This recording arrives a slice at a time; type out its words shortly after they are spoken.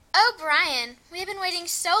Brian, we have been waiting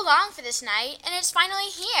so long for this night, and it's finally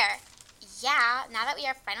here. Yeah, now that we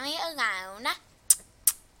are finally alone.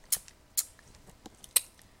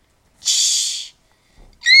 Shh.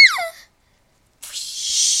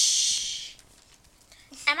 Shh.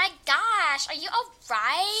 Oh my gosh, are you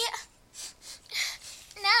alright?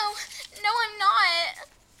 No, I'm not.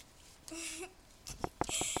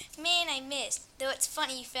 Man, I missed. Though it's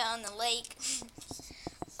funny you fell in the lake.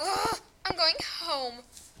 Ugh, I'm going home.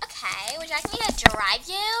 Okay, would you like me to drive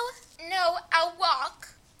you? No, I'll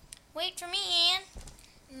walk. Wait for me, Anne.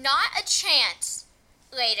 Not a chance.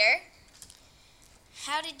 Later.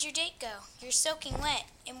 How did your date go? You're soaking wet.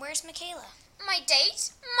 And where's Michaela? My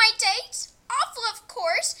date? Awful, of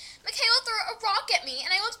course. Michaela threw a rock at me,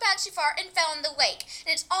 and I looked back too far and fell in the lake.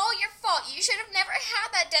 And it's all your fault. You should have never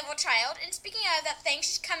had that devil child. And speaking of that thing,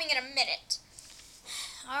 she's coming in a minute.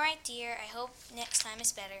 All right, dear. I hope next time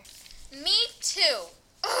is better. Me too.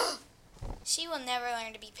 Ugh. She will never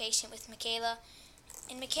learn to be patient with Michaela.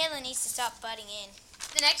 And Michaela needs to stop butting in.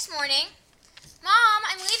 The next morning. Mom,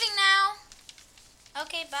 I'm leaving now.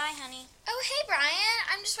 Okay, bye, honey. Oh, hey, Brian.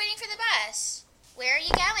 I'm just waiting for the bus. Where are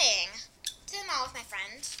you going? To the mall with my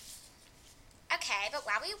friend. Okay, but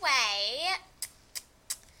while we wait...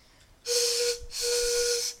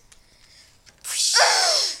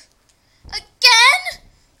 Again?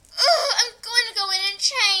 I'm going to go in and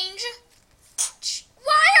change.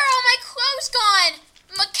 Why are all my clothes gone?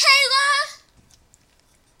 Michaela?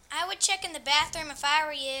 I would check in the bathroom if I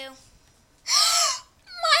were you.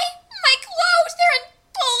 My clothes, they're in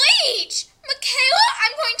bleach. Michaela,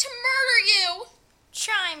 I'm going to murder you.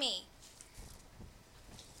 Try me.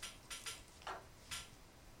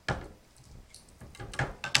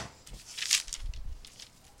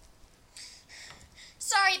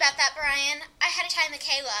 Sorry about that, Brian. I had to tie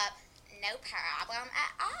Michaela up. No problem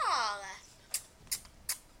at all.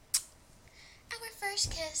 Our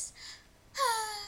first kiss.